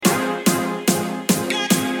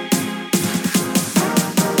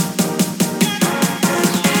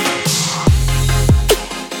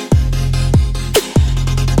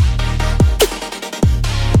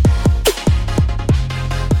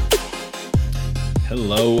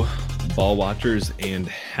Hello, ball watchers, and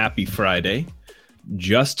happy Friday.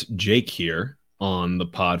 Just Jake here on the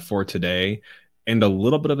pod for today, and a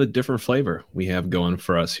little bit of a different flavor we have going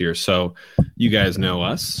for us here. So, you guys know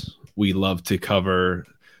us. We love to cover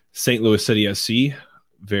St. Louis City SC,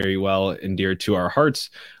 very well and dear to our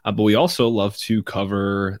hearts, but we also love to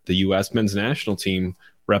cover the U.S. men's national team,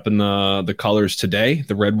 repping the colors today,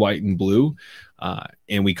 the red, white, and blue.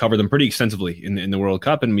 And we cover them pretty extensively in the World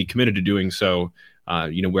Cup, and we committed to doing so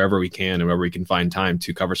wherever we can and wherever we can find time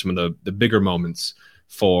to cover some of the bigger moments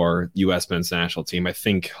for U.S. men's national team. I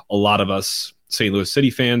think a lot of us St. Louis City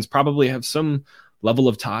fans probably have some level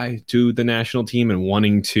of tie to the national team and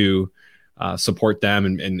wanting to support them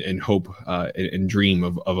and hope and dream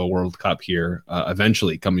of a World Cup here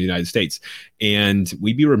eventually coming to the United States. And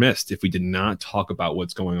we'd be remiss if we did not talk about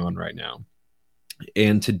what's going on right now.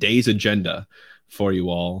 And today's agenda for you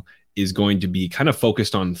all is going to be kind of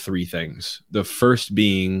focused on three things. The first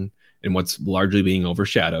being, and what's largely being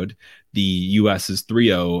overshadowed, the U.S.'s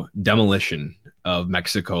 3-0 demolition of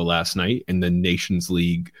Mexico last night in the Nations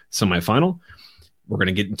League semifinal. We're going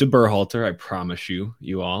to get into Berhalter, I promise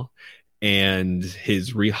you all, and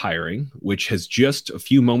his rehiring, which has just a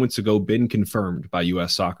few moments ago been confirmed by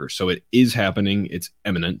U.S. Soccer. So it is happening. It's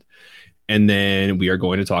imminent. And then we are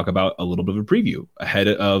going to talk about a little bit of a preview ahead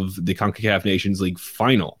of the CONCACAF Nations League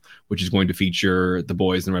final, which is going to feature the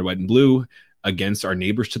boys in red, white, and blue against our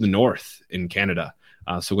neighbors to the north in Canada.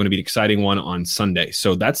 So going to be an exciting one on Sunday.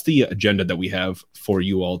 So that's the agenda that we have for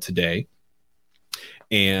you all today.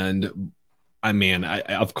 And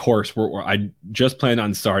of course, I just planned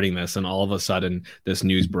on starting this, and all of a sudden this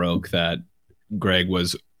news broke that Greg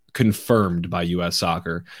was confirmed by U.S.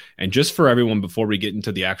 Soccer. And just for everyone, before we get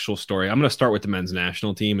into the actual story, I'm going to start with the men's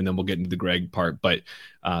national team, and then we'll get into the Greg part. But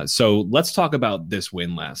so let's talk about this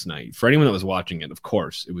win last night. For anyone that was watching it, of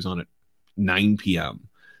course, it was on at 9 p.m.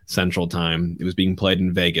 Central Time. It was being played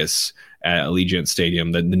in Vegas at Allegiant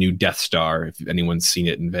Stadium, the new Death Star, if anyone's seen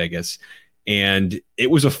it in Vegas. And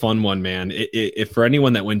it was a fun one, man. If for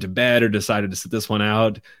anyone that went to bed or decided to sit this one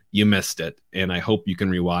out, you missed it. And I hope you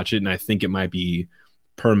can rewatch it. And I think it might be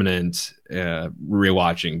permanent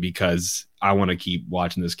rewatching, because I want to keep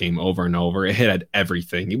watching this game over and over. It hit at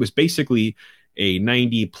everything. It was basically a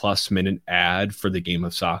 90-plus minute ad for the game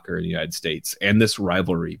of soccer in the United States and this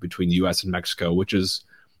rivalry between the U.S. and Mexico, which is,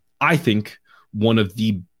 I think, one of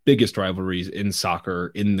the biggest rivalries in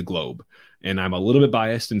soccer in the globe. And I'm a little bit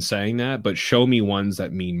biased in saying that, but show me ones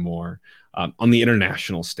that mean more on the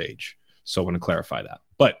international stage. So I want to clarify that.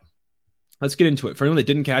 But let's get into it. For anyone that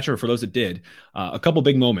didn't catch it, or for those that did, a couple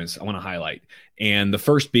big moments I want to highlight. And the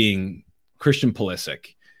first being Christian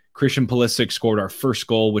Pulisic. Christian Pulisic scored our first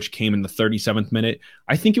goal, which came in the 37th minute.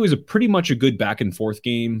 I think it was pretty much a good back and forth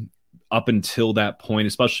game up until that point,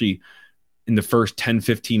 especially in the first 10,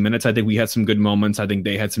 15 minutes. I think we had some good moments. I think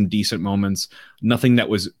they had some decent moments. Nothing that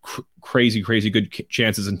was crazy good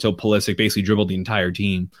chances until Pulisic basically dribbled the entire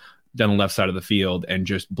team down the left side of the field and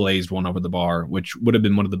just blazed one over the bar, which would have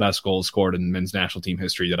been one of the best goals scored in men's national team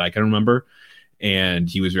history that I can remember. And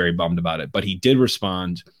he was very bummed about it. But he did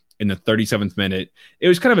respond in the 37th minute. It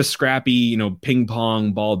was kind of a scrappy, ping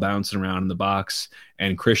pong ball bouncing around in the box.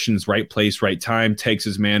 And Christian's right place, right time, takes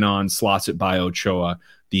his man on, slots it by Ochoa,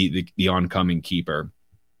 the oncoming keeper.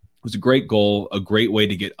 It was a great goal, a great way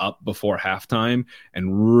to get up before halftime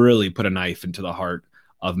and really put a knife into the heart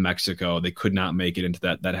of Mexico. They could not make it into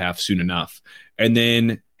that half soon enough. And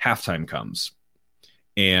then halftime comes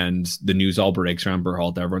and the news all breaks around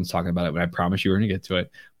Berhalter. Everyone's talking about it. I promise you we're going to get to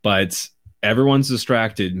it. But everyone's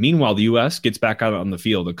distracted. Meanwhile, the U.S. gets back out on the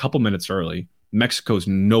field a couple minutes early. Mexico's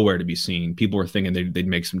nowhere to be seen. People were thinking they'd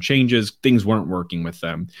make some changes. Things weren't working with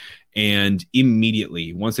them. And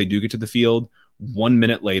immediately, once they do get to the field, 1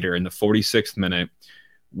 minute later, in the 46th minute,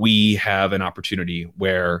 we have an opportunity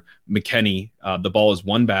where McKennie, the ball is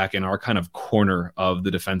won back in our kind of corner of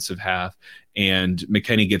the defensive half, and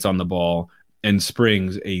McKennie gets on the ball and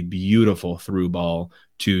springs a beautiful through ball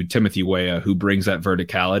to Timothy Weah, who brings that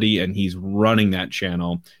verticality, and he's running that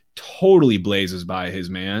channel, totally blazes by his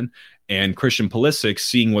man. And Christian Pulisic,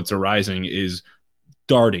 seeing what's arising, is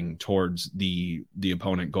darting towards the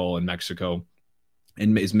opponent goal in Mexico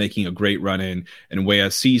and is making a great run in. And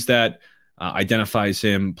Weah sees that, identifies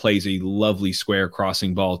him, plays a lovely square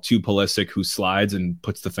crossing ball to Pulisic, who slides and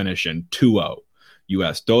puts the finish in 2-0.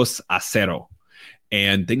 US 2-0.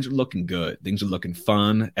 And things are looking good. Things are looking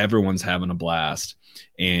fun. Everyone's having a blast.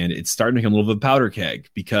 And it's starting to become a little bit of a powder keg,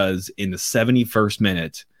 because in the 71st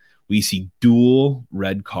minute, we see dual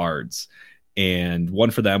red cards, and one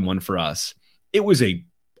for them, one for us. It was a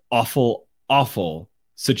awful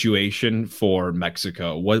situation for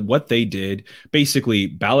Mexico. What they did, basically,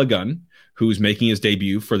 Balogun, who's making his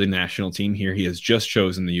debut for the national team here, he has just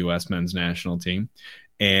chosen the U.S. men's national team,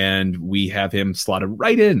 and we have him slotted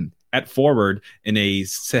right in at forward in a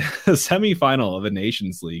semifinal of a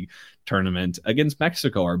Nations League tournament against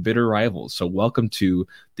Mexico, our bitter rivals. So welcome to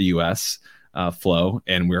the U.S. Flo,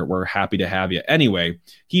 and we're happy to have you. Anyway,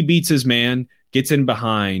 he beats his man, gets in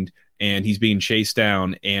behind, and he's being chased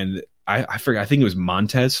down, and I forgot, I think it was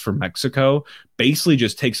Montes from Mexico, basically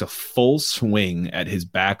just takes a full swing at his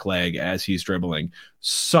back leg as he's dribbling.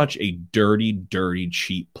 Such a dirty, dirty,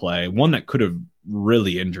 cheap play. One that could have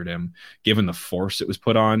really injured him given the force it was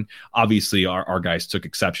put on. Obviously, our guys took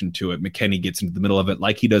exception to it. McKennie gets into the middle of it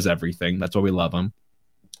like he does everything. That's why we love him.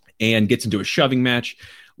 And gets into a shoving match.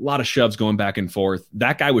 A lot of shoves going back and forth.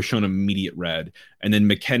 That guy was shown immediate red. And then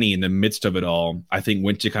McKennie, in the midst of it all, I think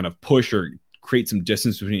went to kind of push or create some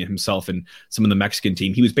distance between himself and some of the Mexican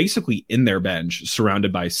team. He was basically in their bench,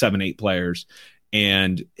 surrounded by 7-8 players,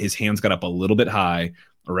 and his hands got up a little bit high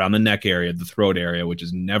around the neck area, the throat area, which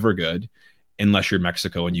is never good unless you're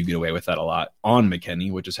Mexico, and you get away with that a lot on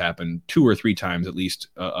McKennie, which has happened 2 or 3 times at least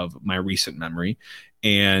of my recent memory.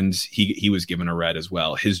 And he was given a red as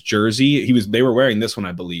well. His jersey, they were wearing this one,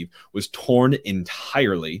 I believe, was torn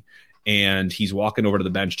entirely. And he's walking over to the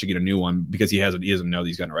bench to get a new one because he doesn't know that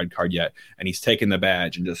he's gotten a red card yet. And he's taking the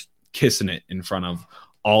badge and just kissing it in front of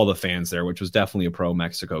all the fans there, which was definitely a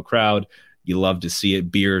pro-Mexico crowd. You love to see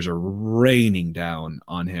it. Beers are raining down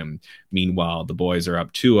on him. Meanwhile, the boys are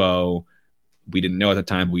up 2-0. We didn't know at the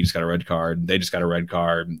time, but we just got a red card. They just got a red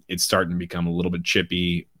card. It's starting to become a little bit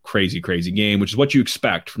chippy, crazy, crazy game, which is what you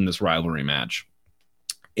expect from this rivalry match.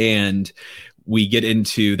 And we get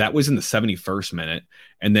into, that was in the 71st minute.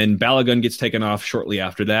 And then Balogun gets taken off shortly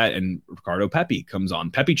after that. And Ricardo Pepi comes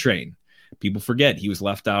on. Pepi train. People forget he was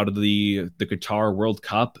left out of the Qatar World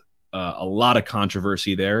Cup. A lot of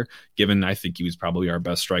controversy there, given I think he was probably our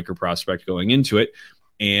best striker prospect going into it.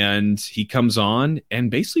 And he comes on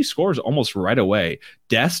and basically scores almost right away.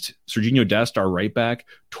 Serginho Dest, our right back,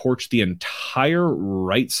 torched the entire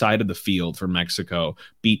right side of the field for Mexico,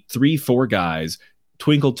 beat 3-4 guys.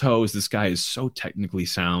 Twinkle toes, this guy is so technically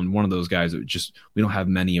sound. One of those guys that we don't have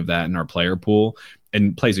many of that in our player pool,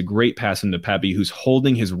 and plays a great pass into Pepi, who's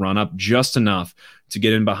holding his run up just enough to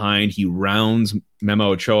get in behind. He rounds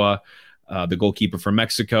Memo Ochoa, the goalkeeper from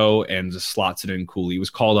Mexico, and just slots it in coolly. He was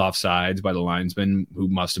called offsides by the linesman, who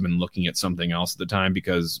must have been looking at something else at the time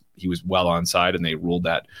because he was well onside, and they ruled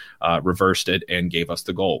that, reversed it, and gave us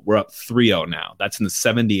the goal. We're up 3-0 now. That's in the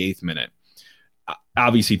 78th minute.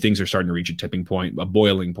 Obviously, things are starting to reach a tipping point, a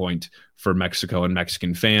boiling point for Mexico and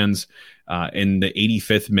Mexican fans. In the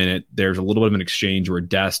 85th minute, there's a little bit of an exchange where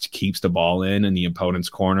Dest keeps the ball in the opponent's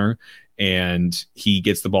corner, and he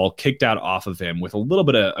gets the ball kicked out off of him with a little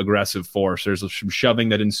bit of aggressive force. There's some shoving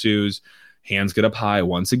that ensues. Hands get up high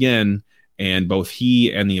once again, and both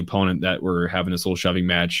he and the opponent that were having this little shoving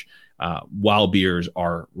match, wild beers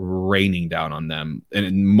are raining down on them,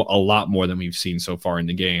 and a lot more than we've seen so far in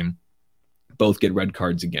the game. Both get red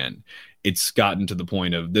cards again. It's gotten to the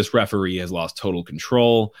point of this referee has lost total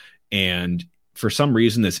control. And for some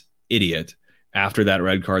reason, this idiot, after that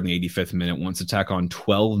red card in the 85th minute, wants to tack on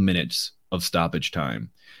 12 minutes of stoppage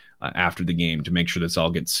time after the game to make sure this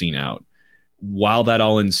all gets seen out. While that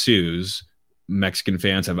all ensues, Mexican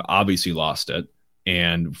fans have obviously lost it.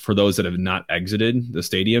 And for those that have not exited the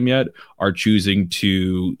stadium yet, are choosing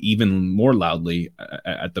to even more loudly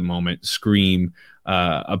at the moment scream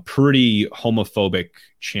a pretty homophobic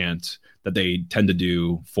chant that they tend to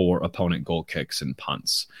do for opponent goal kicks and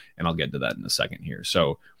punts. And I'll get to that in a second here.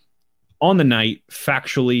 So on the night,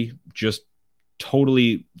 factually, just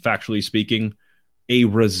totally factually speaking, a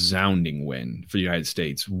resounding win for the United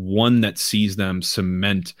States, one that sees them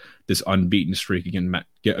cement this unbeaten streak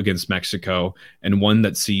against Mexico, and one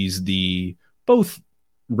that sees the both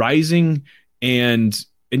rising and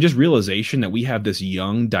just realization that we have this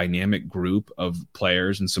young, dynamic group of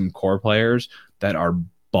players and some core players that are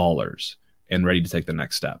ballers and ready to take the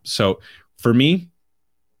next step. So for me,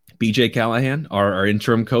 BJ Callahan, our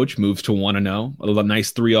interim coach, moves to 1-0. A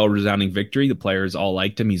nice 3-0 resounding victory. The players all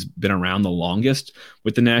liked him. He's been around the longest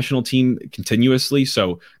with the national team continuously.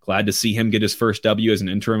 So glad to see him get his first W as an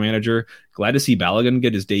interim manager. Glad to see Balogun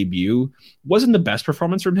get his debut. Wasn't the best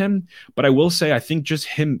performance from him, but I will say I think just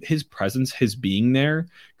his presence, his being there,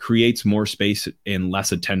 creates more space and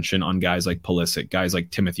less attention on guys like Pulisic, guys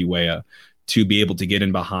like Timothy Weah, to be able to get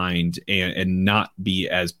in behind and not be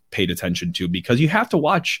as paid attention to, because you have to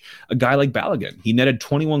watch a guy like Balogun. He netted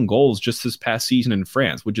 21 goals just this past season in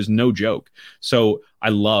France, which is no joke. So I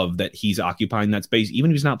love that he's occupying that space.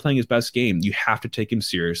 Even if he's not playing his best game, you have to take him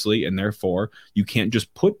seriously, and therefore you can't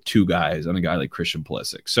just put two guys on a guy like Christian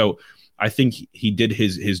Pulisic. So I think he did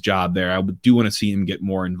his job there. I do want to see him get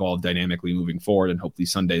more involved dynamically moving forward, and hopefully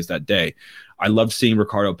Sunday's that day. I loved seeing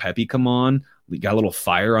Ricardo Pepi come on. We got a little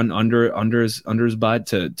fire under his butt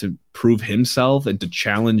to prove himself and to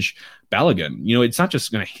challenge Balogun. You know, it's not just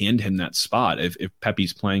going to hand him that spot if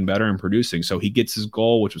Pepe's playing better and producing. So he gets his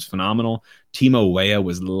goal, which was phenomenal. Timo Weah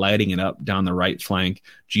was lighting it up down the right flank.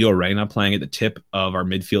 Gio Reyna playing at the tip of our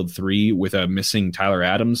midfield three with a missing Tyler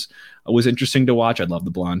Adams was interesting to watch. I love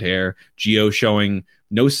the blonde hair. Gio showing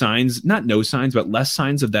not signs, but less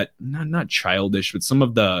signs of that, not childish, but some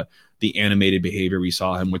of the animated behavior we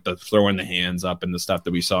saw him with, the throwing the hands up and the stuff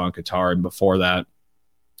that we saw in Qatar. And before that,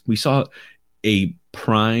 we saw a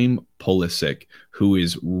prime Pulisic who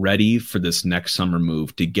is ready for this next summer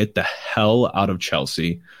move to get the hell out of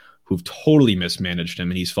Chelsea, who've totally mismanaged him,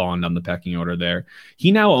 and he's fallen down the pecking order there.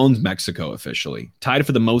 He now owns Mexico officially, tied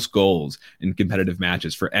for the most goals in competitive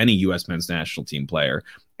matches for any U.S. men's national team player,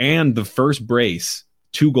 and the first brace,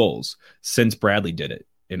 2 goals, since Bradley did it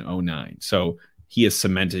in 2009. So he is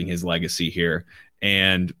cementing his legacy here.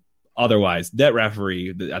 And otherwise, that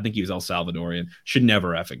referee, I think he was El Salvadorian, should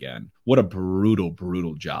never F again. What a brutal,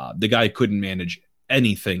 brutal job. The guy couldn't manage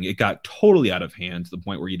anything. It got totally out of hand to the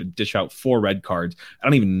point where you had to dish out 4 red cards. I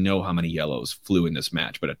don't even know how many yellows flew in this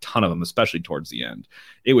match, but a ton of them, especially towards the end.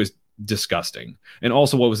 It was disgusting. And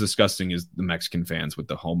also what was disgusting is the Mexican fans with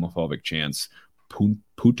the homophobic chants.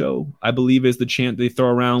 Puto, I believe, is the chant they throw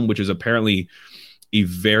around, which is apparently a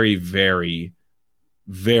very, very,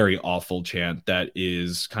 very awful chant that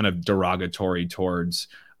is kind of derogatory towards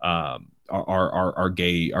our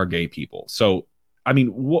gay people. So, I mean,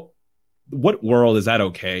 what world is that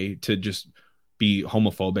okay to just be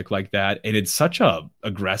homophobic like that? And it's such a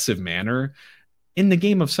aggressive manner in the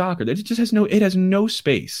game of soccer that it has no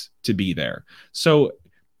space to be there. So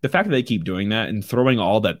the fact that they keep doing that and throwing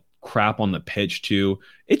all that crap on the pitch too,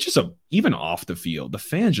 it's just even off the field, the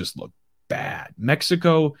fans just look bad.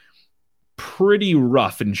 Mexico, pretty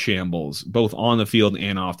rough in shambles, both on the field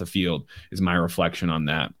and off the field, is my reflection on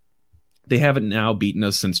that. They haven't now beaten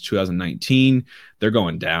us since 2019. They're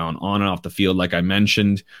going down on and off the field, like I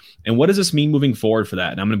mentioned. And what does this mean moving forward for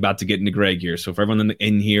that? And I'm about to get into Greg here. So for everyone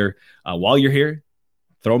in here, while you're here,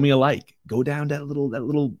 throw me a like. Go down that little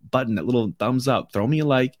button, that little thumbs up. Throw me a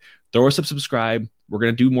like. Throw us a subscribe. We're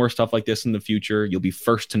going to do more stuff like this in the future. You'll be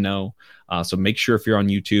first to know. So make sure if you're on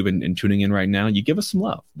YouTube and tuning in right now, you give us some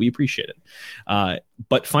love. We appreciate it.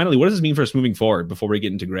 But finally, what does this mean for us moving forward before we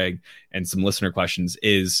get into Greg and some listener questions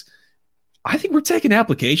is I think we're taking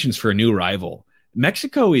applications for a new rival.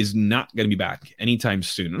 Mexico is not going to be back anytime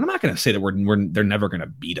soon. And I'm not going to say that they're never going to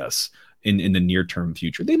beat us in the near-term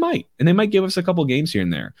future. They might, and they might give us a couple games here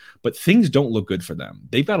and there. But things don't look good for them.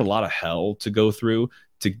 They've got a lot of hell to go through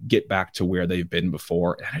to get back to where they've been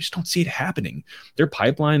before. And I just don't see it happening. Their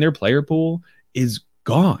pipeline, their player pool is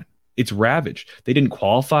gone. It's ravaged. They didn't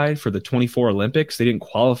qualify for the 24 Olympics. They didn't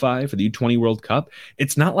qualify for the U20 World Cup.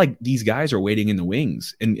 It's not like these guys are waiting in the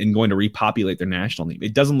wings and going to repopulate their national team.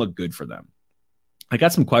 It doesn't look good for them. I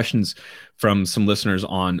got some questions from some listeners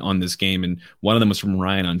on this game, and one of them was from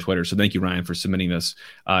Ryan on Twitter. So thank you, Ryan, for submitting this.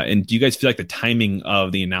 And do you guys feel like the timing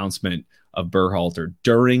of the announcement of Berhalter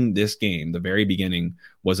during this game, the very beginning,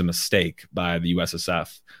 was a mistake by the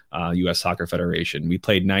USSF, U.S. Soccer Federation? We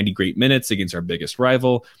played 90 great minutes against our biggest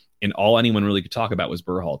rival, and all anyone really could talk about was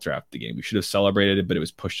Berhalter after the game. We should have celebrated it, but it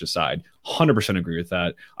was pushed aside. 100% agree with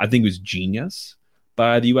that. I think it was genius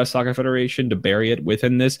by the U.S. Soccer Federation to bury it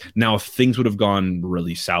within this. Now, if things would have gone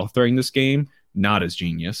really south during this game, not as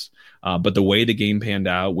genius. But the way the game panned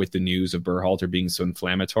out with the news of Berhalter being so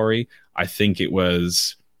inflammatory, I think it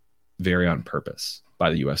was very on purpose by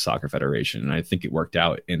the U.S. Soccer Federation, and I think it worked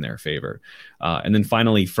out in their favor. And then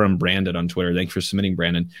finally, from Brandon on Twitter, thanks for submitting,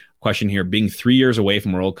 Brandon. Question here: being 3 years away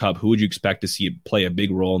from World Cup, who would you expect to see play a big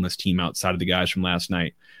role in this team outside of the guys from last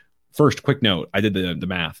night? First, quick note, I did the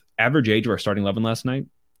math. Average age of our starting 11 last night,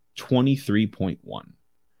 23.1.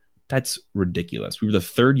 That's ridiculous. We were the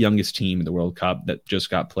 3rd youngest team in the World Cup that just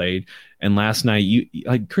got played. And last night,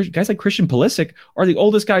 guys like Christian Pulisic are the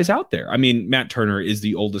oldest guys out there. I mean, Matt Turner is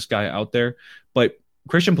the oldest guy out there, but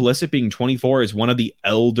Christian Pulisic being 24 is one of the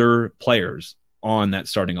elder players on that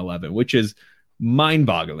starting 11, which is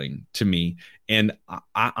mind-boggling to me. And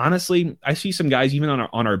I honestly, I see some guys even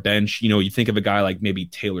on our bench. You know, you think of a guy like maybe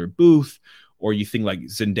Taylor Booth, or you think like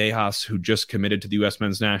Zendejas, who just committed to the U.S.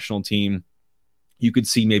 men's national team. You could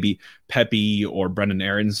see maybe Pepe or Brendan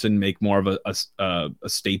Aronson make more of a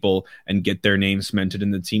staple and get their names cemented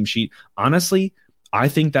in the team sheet. Honestly, I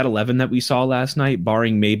think that 11 that we saw last night,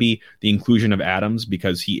 barring maybe the inclusion of Adams,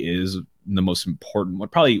 because he is the most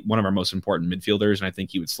important, probably one of our most important midfielders, and I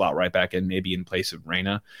think he would slot right back in maybe in place of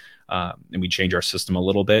Reyna, and we change our system a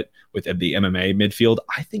little bit with the MMA midfield.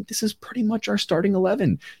 I think this is pretty much our starting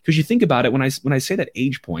 11, because you think about it, when I say that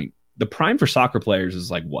age point, the prime for soccer players is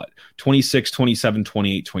like what, 26, 27,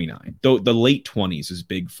 28, 29. Though the late 20s is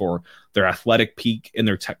big for their athletic peak and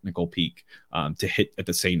their technical peak to hit at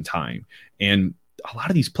the same time. And a lot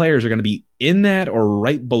of these players are going to be in that or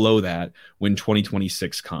right below that when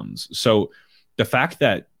 2026 comes. So the fact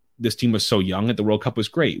that this team was so young at the World Cup was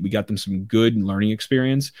great. We got them some good learning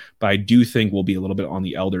experience, but I do think we'll be a little bit on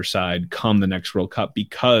the elder side come the next World Cup,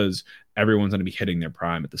 because everyone's going to be hitting their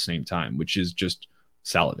prime at the same time, which is just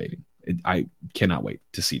salivating. I cannot wait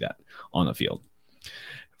to see that on the field.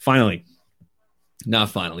 Finally,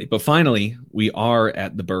 we are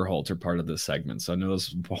at the Berhalter part of this segment. So I know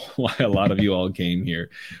that's why a lot of you all came here.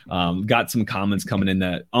 Got some comments coming in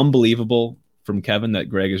that unbelievable from Kevin that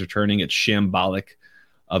Greg is returning. It's shambolic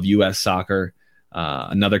of U.S. soccer.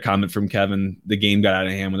 Another comment from Kevin: the game got out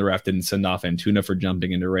of hand when the ref didn't send off Antuna for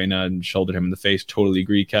jumping into Reyna and shouldered him in the face. Totally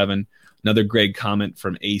agree, Kevin. Another Greg comment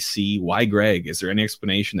from AC: why Greg? Is there any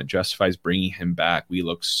explanation that justifies bringing him back? We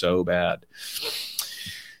look so bad.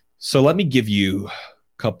 So let me give you a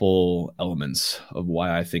couple elements of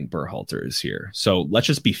why I think Berhalter is here. So let's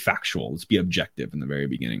just be factual. Let's be objective in the very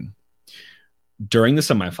beginning. During the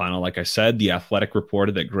semifinal, like I said, The Athletic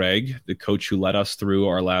reported that Greg, the coach who led us through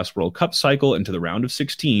our last World Cup cycle into the round of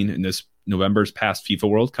 16 in this November's past FIFA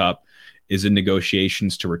World Cup, is in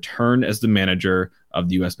negotiations to return as the manager of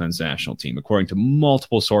the U.S. men's national team, according to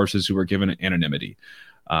multiple sources who were given anonymity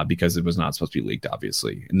because it was not supposed to be leaked,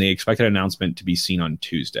 obviously. And they expected an announcement to be seen on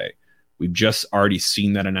Tuesday. We've just already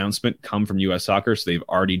seen that announcement come from U.S. Soccer, so they've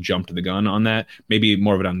already jumped the gun on that. Maybe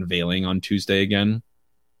more of an unveiling on Tuesday again.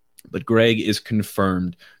 But Greg is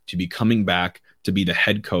confirmed to be coming back to be the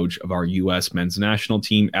head coach of our U.S. men's national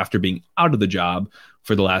team after being out of the job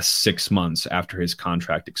for the last 6 months after his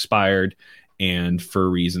contract expired, and for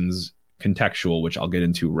reasons contextual, which I'll get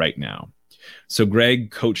into right now. So Greg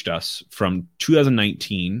coached us from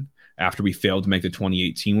 2019. After we failed to make the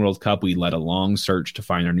 2018 World Cup, we led a long search to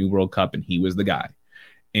find our new World Cup, and he was the guy.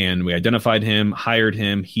 And we identified him, hired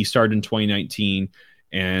him. He started in 2019,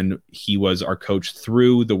 and he was our coach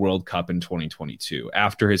through the World Cup in 2022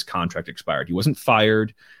 after his contract expired. He wasn't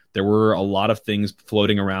fired. There were a lot of things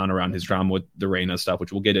floating around his drama with the Reyna stuff,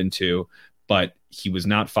 which we'll get into, but he was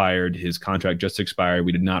not fired. His contract just expired.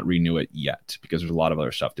 We did not renew it yet because there's a lot of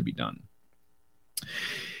other stuff to be done.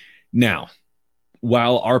 Now,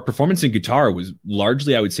 while our performance in Qatar was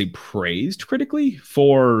largely, I would say, praised critically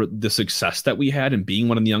for the success that we had in being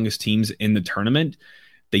one of the youngest teams in the tournament,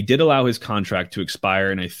 they did allow his contract to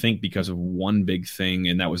expire, and I think because of one big thing,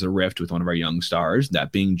 and that was a rift with one of our young stars,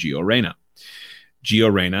 that being Gio Reyna.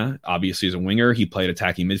 Gio Reyna, obviously, is a winger. He played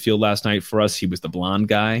attacking midfield last night for us. He was the blonde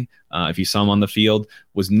guy, if you saw him on the field,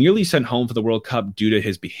 was nearly sent home for the World Cup due to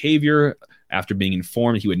his behavior after being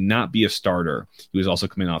informed he would not be a starter. He was also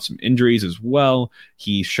coming off some injuries as well.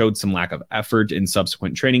 He showed some lack of effort in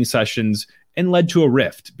subsequent training sessions and led to a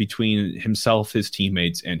rift between himself, his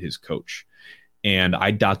teammates, and his coach. And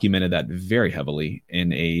I documented that very heavily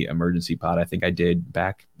in a emergency pod I think I did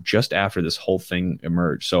back just after this whole thing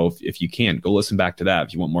emerged. So if you can, go listen back to that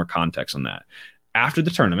if you want more context on that. After the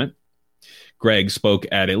tournament, Greg spoke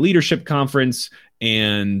at a leadership conference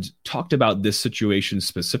and talked about this situation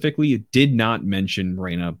specifically. It did not mention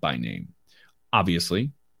Reyna by name.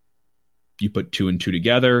 Obviously, you put two and two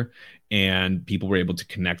together and people were able to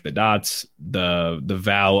connect the dots. The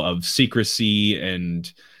vow of secrecy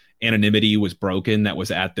and anonymity was broken that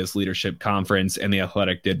was at this leadership conference, and The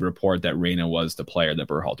Athletic did report that Reyna was the player that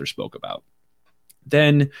Berhalter spoke about.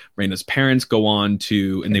 Then Reyna's parents go on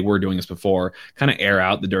to, and they were doing this before, kind of air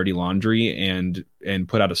out the dirty laundry and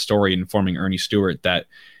put out a story informing Ernie Stewart that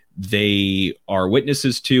they are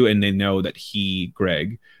witnesses to, and they know that he,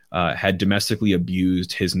 Greg, had domestically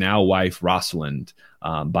abused his now wife, Rosalind,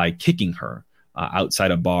 by kicking her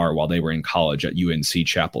outside a bar while they were in college at UNC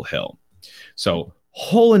Chapel Hill. So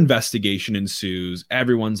whole investigation ensues.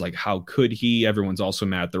 Everyone's like, how could he? Everyone's also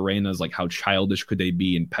mad at the Reynas, like, how childish could they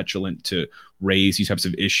be and petulant to raise these types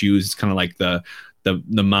of issues? It's kind of like the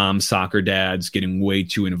mom soccer dads getting way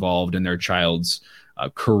too involved in their child's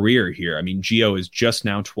career here. I mean, Gio is just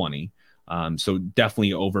now 20, so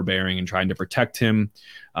definitely overbearing and trying to protect him,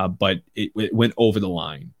 but it went over the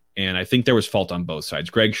line. And I think there was fault on both sides.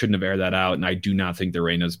 Greg shouldn't have aired that out, and I do not think the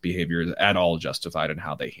Reina's behavior is at all justified in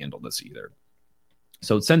how they handled this either.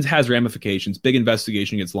 So it has ramifications. Big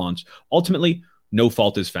investigation gets launched. Ultimately, no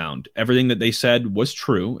fault is found. Everything that they said was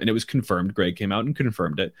true, and it was confirmed. Greg came out and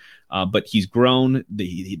confirmed it. But he's grown.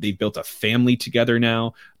 They built a family together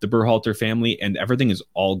now, the Berhalter family, and everything is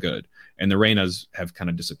all good. And the Reinas have kind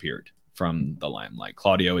of disappeared from the limelight.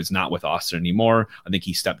 Claudio is not with Austin anymore. I think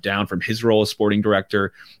he stepped down from his role as sporting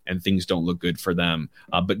director, and things don't look good for them.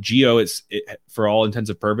 But Gio, for all intents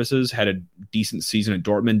and purposes, had a decent season at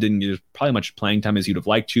Dortmund. Didn't get probably much playing time as he would have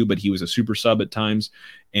liked to, but he was a super sub at times.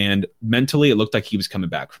 And mentally, it looked like he was coming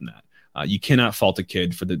back from that. You cannot fault a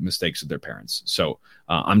kid for the mistakes of their parents. So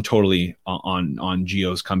I'm totally on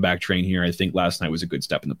Gio's comeback train here. I think last night was a good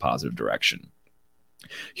step in the positive direction.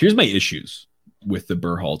 Here's my issues with the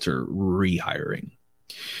Berhalter rehiring.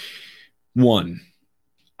 One,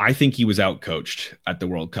 I think he was outcoached at the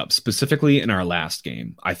World Cup, specifically in our last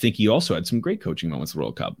game. I think he also had some great coaching moments in the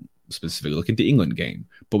World Cup, specifically looking at the England game.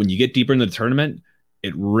 But when you get deeper into the tournament,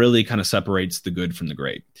 it really kind of separates the good from the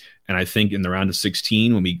great. And I think in the round of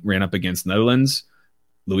 16, when we ran up against Netherlands,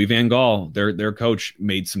 Louis van Gaal, their coach,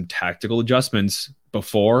 made some tactical adjustments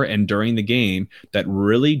before and during the game that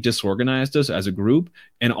really disorganized us as a group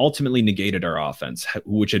and ultimately negated our offense,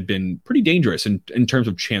 which had been pretty dangerous in terms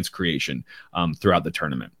of chance creation throughout the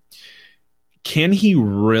tournament. Can he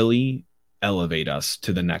really elevate us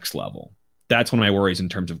to the next level? That's one of my worries in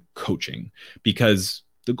terms of coaching, because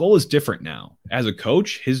the goal is different now. As a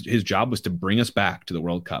coach, his job was to bring us back to the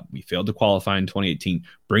World Cup. We failed to qualify in 2018.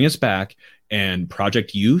 Bring us back, and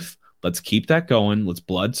Project Youth, let's keep that going. Let's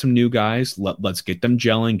blood some new guys. Let's get them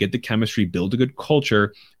gelling, get the chemistry, build a good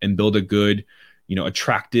culture, and build a good,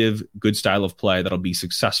 attractive, good style of play that'll be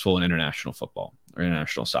successful in international football or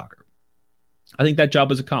international soccer. I think that job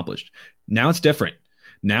was accomplished. Now it's different.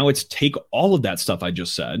 Now it's take all of that stuff I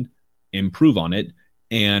just said, improve on it,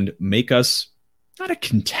 and make us not a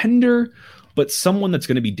contender, but someone that's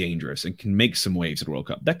going to be dangerous and can make some waves at World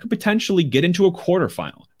Cup. That could potentially get into a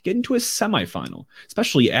quarterfinal, get into a semifinal,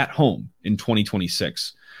 especially at home in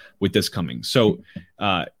 2026 with this coming. So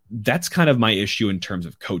that's kind of my issue in terms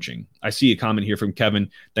of coaching. I see a comment here from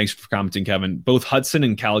Kevin. Thanks for commenting, Kevin. Both Hudson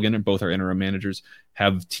and Callaghan, both our interim managers,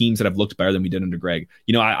 have teams that have looked better than we did under Greg.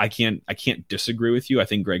 I can't disagree with you. I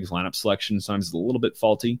think Greg's lineup selection sometimes is a little bit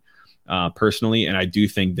faulty personally, and I do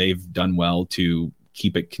think they've done well to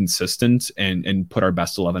keep it consistent and put our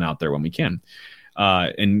best 11 out there when we can.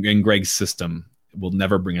 And Greg's system will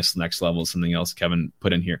never bring us to the next level. Something else Kevin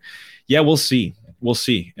put in here. Yeah, we'll see. We'll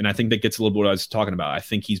see. And I think that gets a little bit what I was talking about. I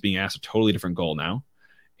think he's being asked a totally different goal now.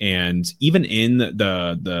 And even in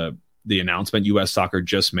the announcement US Soccer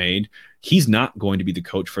just made, he's not going to be the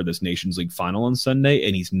coach for this Nations League final on Sunday,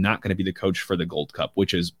 and he's not going to be the coach for the Gold Cup,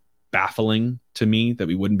 which is baffling to me that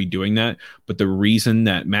we wouldn't be doing that. But the reason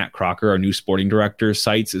that Matt Crocker, our new sporting director,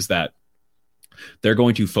 cites is that they're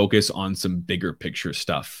going to focus on some bigger picture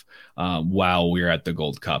stuff while we're at the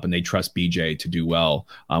Gold Cup, and they trust BJ to do well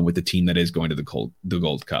with the team that is going to the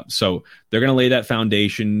Gold Cup. So they're going to lay that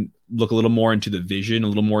foundation, look a little more into the vision, a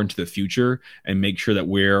little more into the future, and make sure that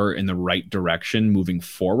we're in the right direction moving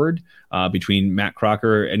forward between Matt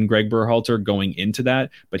Crocker and Greg Berhalter going into that.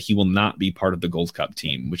 But he will not be part of the Gold Cup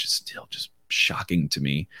team, which is still just shocking to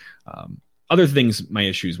me. Other things, my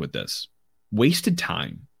issues with this: wasted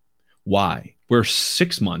time. Why? We're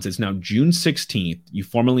 6 months. It's now June 16th. You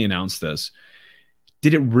formally announced this.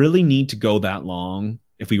 Did it really need to go that long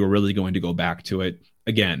if we were really going to go back to it?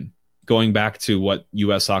 Again, going back to what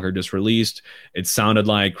US Soccer just released, it sounded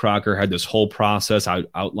like Crocker had this whole process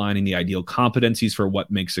outlining the ideal competencies for what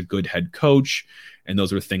makes a good head coach. And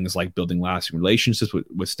those are things like building lasting relationships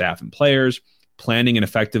with staff and players, planning and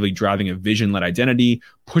effectively driving a vision-led identity,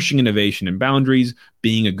 pushing innovation and boundaries,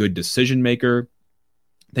 being a good decision maker.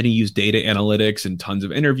 Then he used data analytics and tons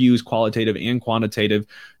of interviews, qualitative and quantitative,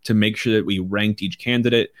 to make sure that we ranked each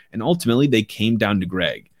candidate. And ultimately, they came down to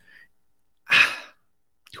Greg.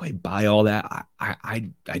 Do I buy all that?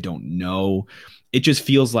 I don't know. It just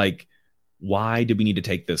feels like, why did we need to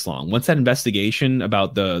take this long? Once that investigation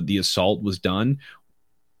about the assault was done,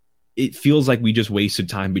 it feels like we just wasted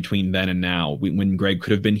time between then and now, when Greg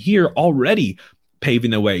could have been here already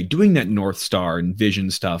paving the way, doing that North Star and vision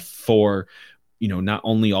stuff for not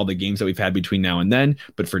only all the games that we've had between now and then,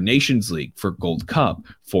 but for Nations League, for Gold Cup,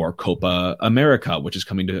 for Copa America, which is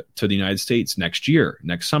coming to the United States next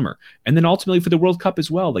summer. And then ultimately for the World Cup as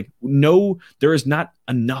well. No, there is not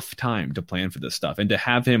enough time to plan for this stuff. And to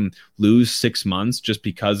have him lose 6 months just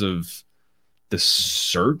because of the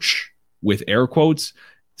search, with air quotes,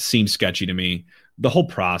 seems sketchy to me. the whole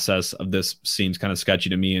process of this seems kind of sketchy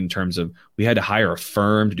to me in terms of we had to hire a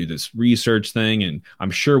firm to do this research thing. And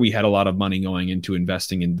I'm sure we had a lot of money going into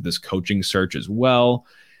investing into this coaching search as well.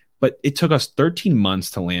 But it took us 13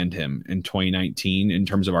 months to land him in 2019 in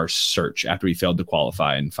terms of our search after we failed to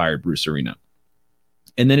qualify and fired Bruce Arena.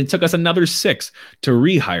 And then it took us another 6 to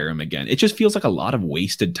rehire him again. It just feels like a lot of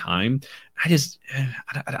wasted time. I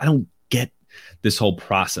don't get this whole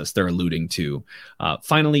process they're alluding to.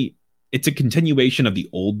 Finally, it's a continuation of the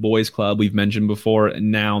old boys club we've mentioned before.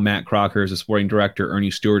 And now Matt Crocker is a sporting director.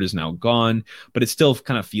 Ernie Stewart is now gone, but it still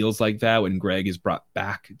kind of feels like that when Greg is brought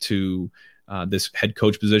back to this head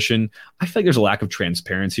coach position. I feel like there's a lack of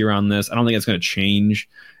transparency around this. I don't think it's going to change.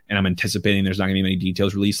 And I'm anticipating there's not going to be many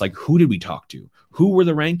details released. Like, who did we talk to? Who were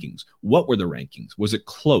the rankings? What were the rankings? Was it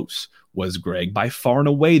close? Was Greg by far and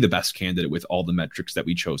away the best candidate with all the metrics that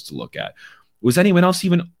we chose to look at? Was anyone else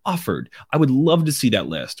even offered? I would love to see that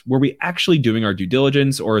list. Were we actually doing our due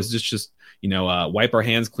diligence, or is this just, wipe our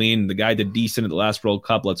hands clean? The guy did decent at the last World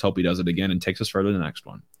Cup. Let's hope he does it again and takes us further to the next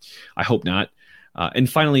one. I hope not. And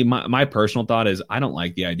finally, my personal thought is I don't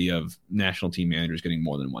like the idea of national team managers getting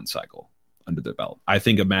more than one cycle under their belt. I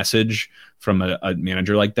think a message from a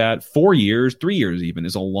manager like that, 4 years, 3 years even,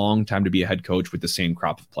 is a long time to be a head coach with the same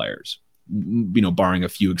crop of players, barring a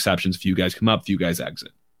few exceptions. Few guys come up, few guys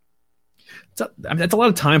exit. That's a lot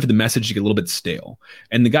of time for the message to get a little bit stale.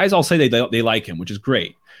 And the guys all say they like him, which is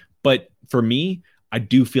great. But for me, I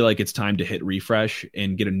do feel like it's time to hit refresh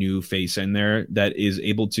and get a new face in there that is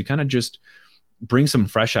able to kind of just bring some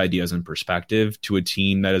fresh ideas and perspective to a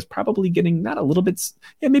team that is probably getting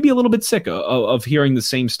maybe a little bit sick of hearing the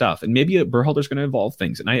same stuff. And maybe Berhalter's going to evolve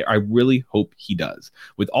things. And I really hope he does.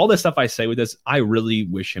 With all the stuff I say with this, I really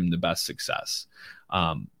wish him the best success.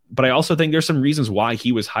 But I also think there's some reasons why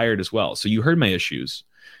he was hired as well. So you heard my issues.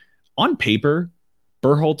 On paper,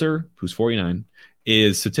 Berhalter, who's 49,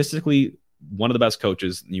 is statistically one of the best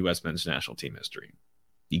coaches in the U.S. men's national team history.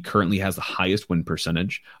 He currently has the highest win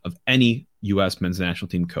percentage of any U.S. men's national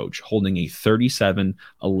team coach, holding a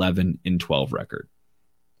 37-11-12 record.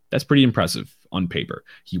 That's pretty impressive on paper.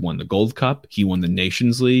 He won the Gold Cup. He won the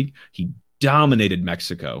Nations League. He dominated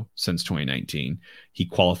Mexico since 2019. He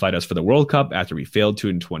qualified us for the World Cup after we failed to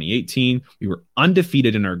in 2018. We were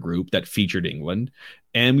undefeated in our group that featured England,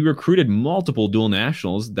 and we recruited multiple dual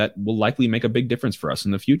nationals that will likely make a big difference for us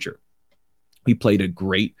in the future. We played a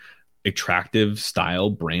great, attractive style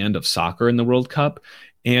brand of soccer in the World Cup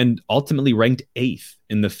and ultimately ranked 8th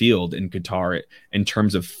in the field in Qatar in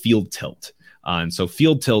terms of field tilt. And so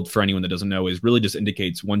field tilt, for anyone that doesn't know, is really just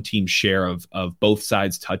indicates one team's share of both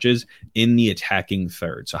sides' touches in the attacking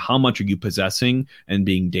third. So how much are you possessing and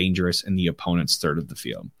being dangerous in the opponent's third of the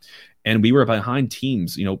field? And we were behind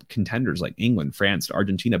teams, contenders like England, France,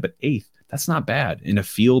 Argentina, but 8th. That's not bad in a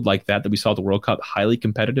field like that we saw at the World Cup, highly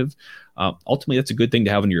competitive. Ultimately, that's a good thing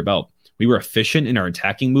to have under your belt. We were efficient in our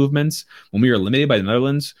attacking movements. When we were eliminated by the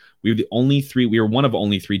Netherlands, we were one of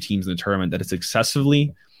only 3 teams in the tournament that has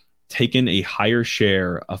successfully taken a higher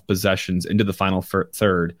share of possessions into the final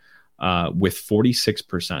third with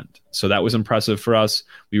 46%. So that was impressive for us.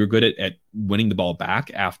 We were good at winning the ball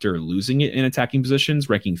back after losing it in attacking positions,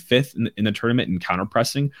 ranking 5th in the tournament in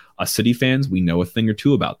counter-pressing. Us City fans, we know a thing or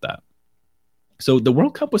two about that. So the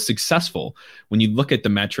World Cup was successful when you look at the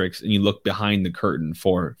metrics and you look behind the curtain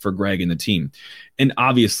for Greg and the team. And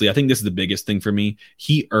obviously, I think this is the biggest thing for me.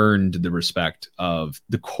 He earned the respect of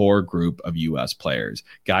the core group of U.S. players.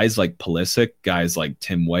 Guys like Pulisic, guys like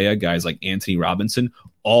Tim Weah, guys like Anthony Robinson,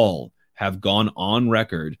 all have gone on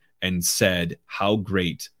record and said how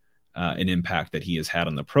great an impact that he has had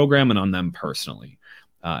on the program and on them personally.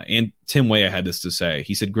 And Tim Weah had this to say.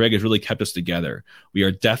 He said, Greg has really kept us together. We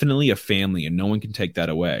are definitely a family, and no one can take that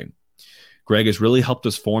away. Greg has really helped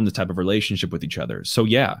us form the type of relationship with each other. So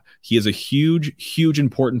yeah, he is a huge, huge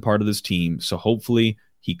important part of this team. So hopefully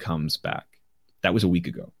he comes back. That was a week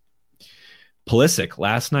ago. Pulisic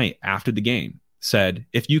last night after the game said,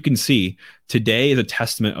 if you can see, today is a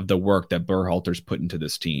testament of the work that Berhalter's put into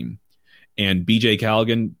this team. And BJ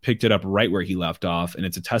Callaghan picked it up right where he left off. And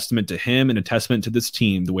it's a testament to him and a testament to this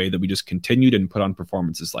team, the way that we just continued and put on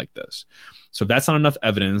performances like this. So if that's not enough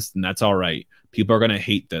evidence, then that's all right. People are going to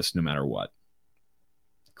hate this no matter what.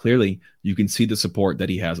 Clearly, you can see the support that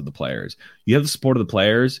he has of the players. You have the support of the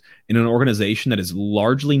players in an organization that is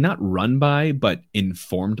largely not run by, but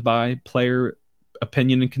informed by player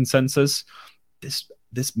opinion and consensus.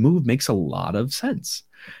 This move makes a lot of sense.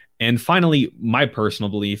 And finally, my personal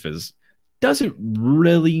belief is, doesn't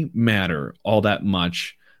really matter all that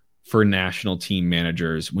much for national team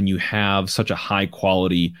managers when you have such a high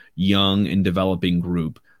quality, young and developing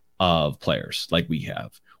group of players like we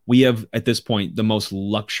have. we have at this point the most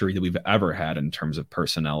luxury that we've ever had in terms of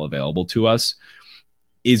personnel available to us.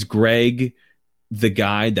 Is Greg the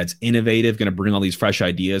guy that's innovative, going to bring all these fresh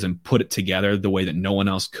ideas and put it together the way that no one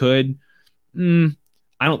else could?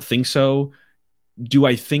 I don't think so. Do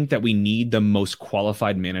I think that we need the most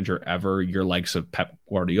qualified manager ever, your likes of Pep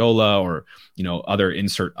Guardiola or, other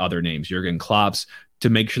insert other names, Jurgen Klopp's, to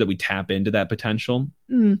make sure that we tap into that potential?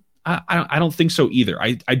 I don't think so either.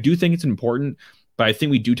 I do think it's important, but I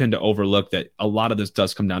think we do tend to overlook that a lot of this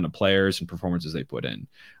does come down to players and performances they put in.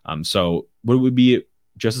 So would we be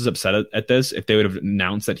just as upset at this if they would have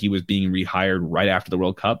announced that he was being rehired right after the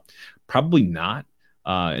World Cup? Probably not.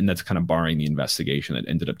 And that's kind of barring the investigation that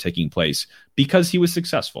ended up taking place because he was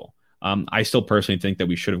successful. I still personally think that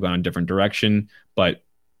we should have gone a different direction, but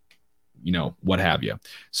what have you.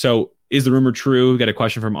 So is the rumor true? We got a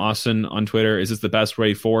question from Austin on Twitter. Is this the best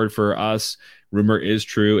way forward for us? Rumor is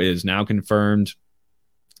true. It is now confirmed.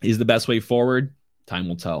 Is the best way forward? Time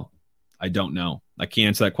will tell. I don't know. I can't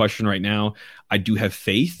answer that question right now. I do have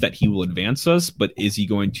faith that he will advance us, but is he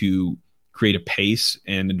going to create a pace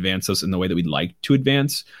and advance us in the way that we'd like to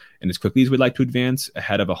advance and as quickly as we'd like to advance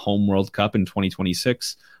ahead of a home World Cup in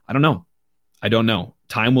 2026? I don't know.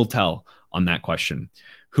 Time will tell on that question.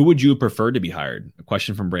 Who would you prefer to be hired? A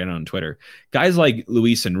question from Brandon on Twitter. Guys like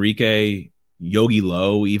Luis Enrique, Yogi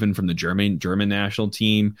Low, even from the German national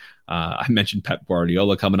team. I mentioned Pep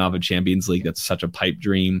Guardiola coming off of Champions League. That's such a pipe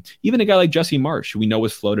dream. Even a guy like Jesse Marsch, who we know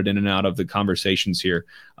was floated in and out of the conversations here,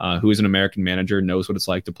 who is an American manager, knows what it's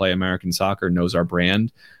like to play American soccer, knows our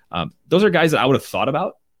brand. Those are guys that I would have thought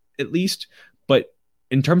about at least. But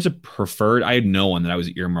in terms of preferred, I had no one that I was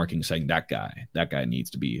earmarking saying that guy needs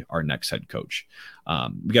to be our next head coach.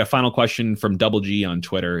 We got a final question from Double G on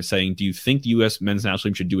Twitter saying, do you think the U.S. men's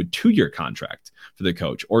national team should do a 2-year contract for the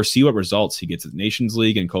coach or see what results he gets at the Nations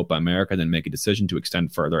League and Copa America, then make a decision to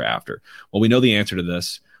extend further after? Well, we know the answer to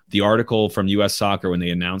this. The article from U.S. Soccer, when they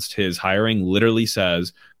announced his hiring, literally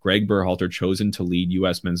says Greg Berhalter chosen to lead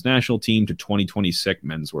U.S. men's national team to 2026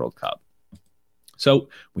 Men's World Cup. So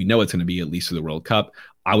we know it's going to be at least through the World Cup.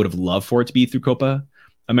 I would have loved for it to be through Copa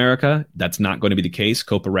America. That's not going to be the case.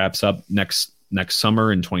 Copa wraps up next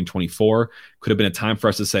summer in 2024. Could have been a time for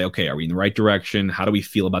us to say, okay, are we in the right direction? How do we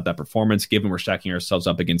feel about that performance, given we're stacking ourselves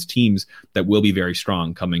up against teams that will be very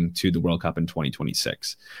strong coming to the World Cup in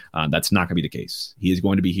 2026? That's not going to be the case. He is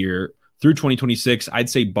going to be here through 2026, I'd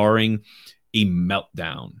say barring a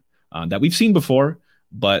meltdown that we've seen before,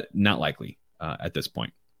 but not likely at this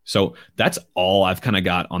point. So that's all I've kind of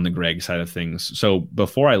got on the Greg side of things. So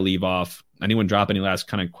before I leave off, anyone drop any last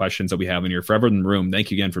kind of questions that we have in here? For everyone in the room, thank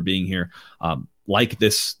you again for being here. Like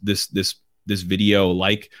this video,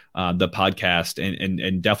 like the podcast,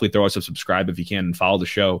 and definitely throw us a subscribe if you can and follow the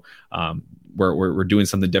show. We're doing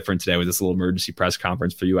something different today with this little emergency press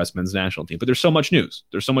conference for U.S. men's national team. But there's so much news.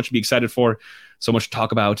 There's so much to be excited for, so much to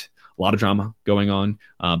talk about, a lot of drama going on.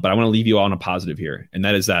 But I want to leave you all on a positive here, and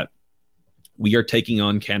that is that we are taking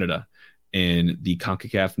on Canada in the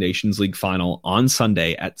CONCACAF Nations League final on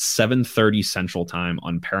Sunday at 7:30 Central Time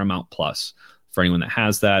on Paramount Plus. For anyone that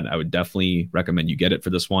has that, I would definitely recommend you get it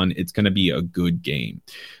for this one. It's going to be a good game.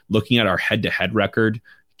 Looking at our head-to-head record,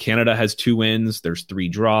 Canada has 2 wins, there's 3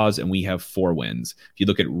 draws, and we have 4 wins. If you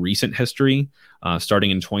look at recent history,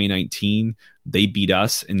 starting in 2019, they beat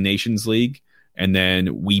us in Nations League, and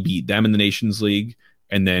then we beat them in the Nations League,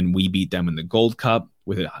 and then we beat them in the Gold Cup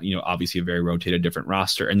with obviously a very rotated different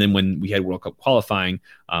roster. And then when we had World Cup qualifying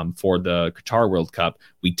for the Qatar World Cup,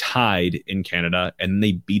 we tied in Canada and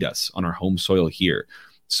they beat us on our home soil here.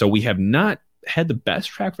 So we have not had the best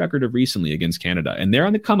track record of recently against Canada, and they're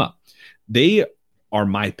on the come up. They are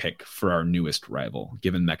my pick for our newest rival,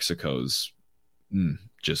 given Mexico's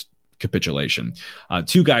just capitulation.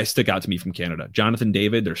 2 guys stick out to me from Canada: Jonathan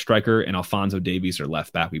David, their striker, and Alphonso Davies, their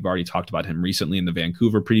left back. We've already talked about him recently in the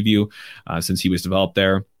Vancouver preview since he was developed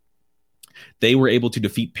there. They were able to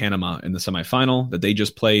defeat Panama in the semifinal that they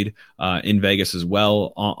just played in Vegas as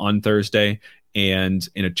well on Thursday. And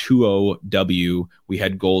in a 2-0 W, we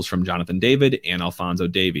had goals from Jonathan David and Alphonso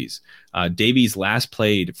Davies. Davies last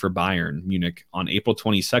played for Bayern Munich on April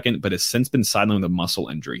 22nd, but has since been sidelined with a muscle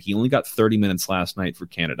injury. He only got 30 minutes last night for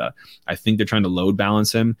Canada. I think they're trying to load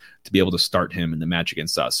balance him to be able to start him in the match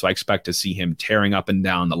against us. So I expect to see him tearing up and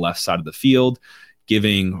down the left side of the field,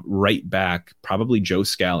 giving right back, probably Joe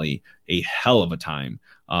Scally, a hell of a time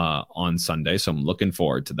on Sunday. So I'm looking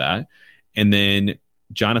forward to that. And then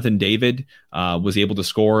Jonathan David was able to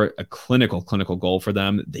score a clinical goal for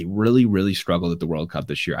them. They really, really struggled at the World Cup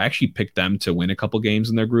this year. I actually picked them to win a couple games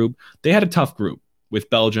in their group. They had a tough group with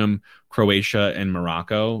Belgium, Croatia, and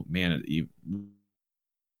Morocco. Man,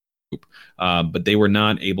 but they were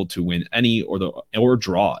not able to win any or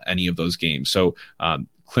draw any of those games. So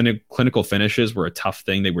clinical finishes were a tough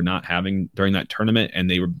thing they were not having during that tournament, and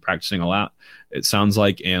they were practicing a lot, it sounds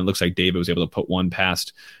like. And it looks like David was able to put one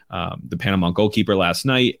past the Panama goalkeeper last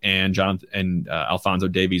night, and Alphonso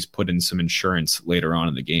Davies put in some insurance later on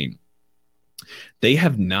in the game. They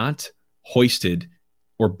have not hoisted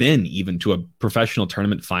or been even to a professional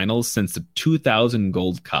tournament finals since the 2000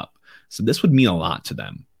 Gold Cup. So this would mean a lot to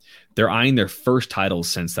them. They're eyeing their first titles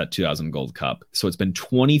since that 2000 Gold Cup. So it's been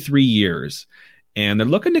 23 years, and they're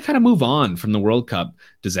looking to kind of move on from the World Cup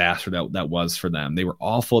disaster that was for them. They were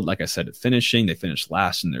awful, like I said, at finishing. They finished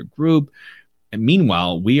last in their group. And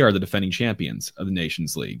meanwhile, we are the defending champions of the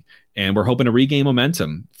Nations League, and we're hoping to regain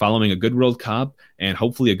momentum following a good World Cup and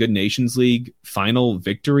hopefully a good Nations League final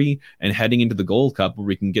victory, and heading into the Gold Cup where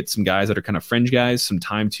we can get some guys that are kind of fringe guys some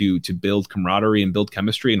time to build camaraderie and build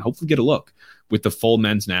chemistry, and hopefully get a look with the full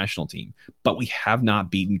men's national team. But we have not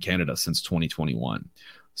beaten Canada since 2021.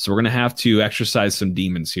 So we're going to have to exercise some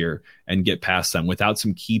demons here and get past them without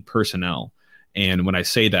some key personnel. And when I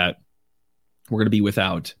say that, we're going to be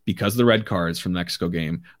without, because of the red cards from the Mexico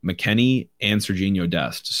game, McKennie and Serginho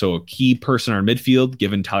Dest. So a key person in our midfield,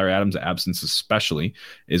 given Tyler Adams' absence especially,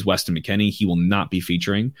 is Weston McKennie. He will not be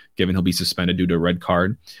featuring, given he'll be suspended due to a red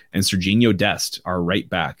card. And Serginho Dest, our right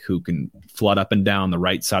back, who can flood up and down the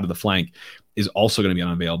right side of the flank, is also going to be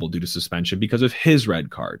unavailable due to suspension because of his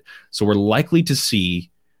red card. So we're likely to see,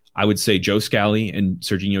 I would say, Joe Scally in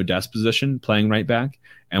Serginho Dest's position playing right back.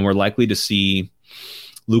 And we're likely to see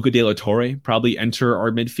Luca De La Torre probably enter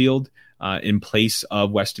our midfield in place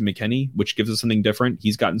of Weston McKennie, which gives us something different.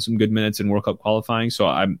 He's gotten some good minutes in World Cup qualifying, so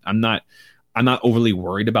I'm not overly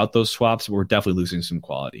worried about those swaps. But we're definitely losing some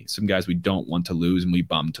quality, some guys we don't want to lose and we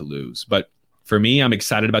bummed to lose. But for me, I'm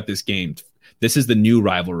excited about this game. This is the new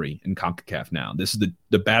rivalry in CONCACAF now. This is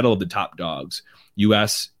the battle of the top dogs,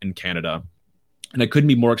 U.S. and Canada, and I couldn't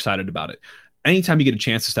be more excited about it. Anytime you get a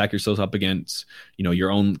chance to stack yourselves up against,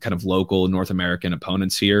 your own kind of local North American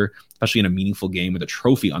opponents here, especially in a meaningful game with a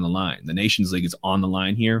trophy on the line, the Nations League is on the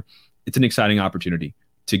line here. It's an exciting opportunity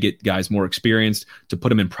to get guys more experienced, to put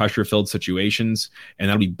them in pressure-filled situations, and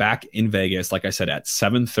that'll be back in Vegas, like I said, at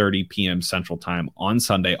 7:30 p.m. Central Time on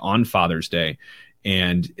Sunday, on Father's Day,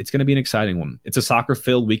 and it's going to be an exciting one. It's a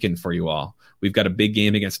soccer-filled weekend for you all. We've got a big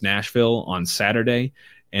game against Nashville on Saturday,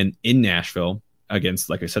 and in Nashville, against,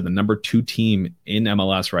 like I said, the number 2 team in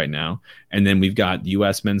MLS right now. And then we've got the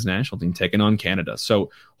U.S. men's national team taking on Canada.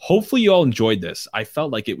 So hopefully you all enjoyed this. I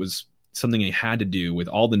felt like it was something I had to do with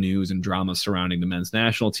all the news and drama surrounding the men's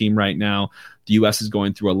national team right now. The U.S. is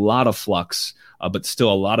going through a lot of flux, but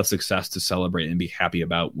still a lot of success to celebrate and be happy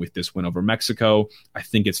about with this win over Mexico. I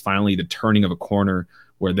think it's finally the turning of a corner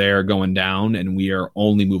where they're going down and we are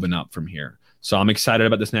only moving up from here. So I'm excited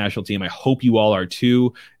about this national team. I hope you all are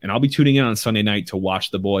too. And I'll be tuning in on Sunday night to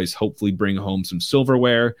watch the boys hopefully bring home some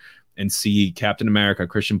silverware and see Captain America,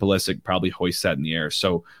 Christian Pulisic, probably hoist that in the air.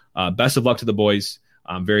 So best of luck to the boys.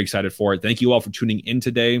 I'm very excited for it. Thank you all for tuning in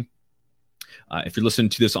today. If you're listening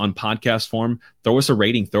to this on podcast form, throw us a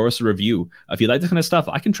rating, throw us a review. If you like this kind of stuff,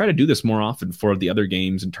 I can try to do this more often for the other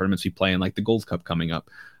games and tournaments we play in, like the Gold Cup coming up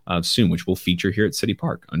soon, which we'll feature here at City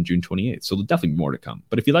Park on June 28th. So there'll definitely be more to come.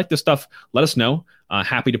 But if you like this stuff, let us know.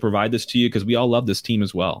 Happy to provide this to you because we all love this team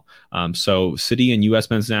as well. So City and U.S.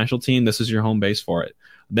 men's national team, this is your home base for it.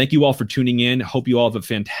 Thank you all for tuning in. Hope you all have a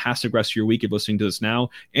fantastic rest of your week if you're listening to this now,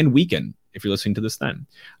 and weekend if you're listening to this then.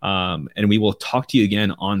 And we will talk to you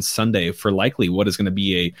again on Sunday for likely what is going to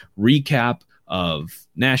be a recap of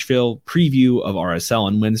Nashville, preview of RSL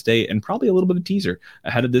on Wednesday, and probably a little bit of a teaser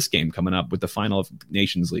ahead of this game coming up with the final of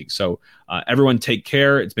Nations League. So everyone take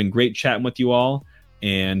care. It's been great chatting with you all,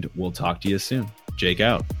 and we'll talk to you soon. Jake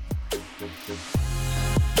out.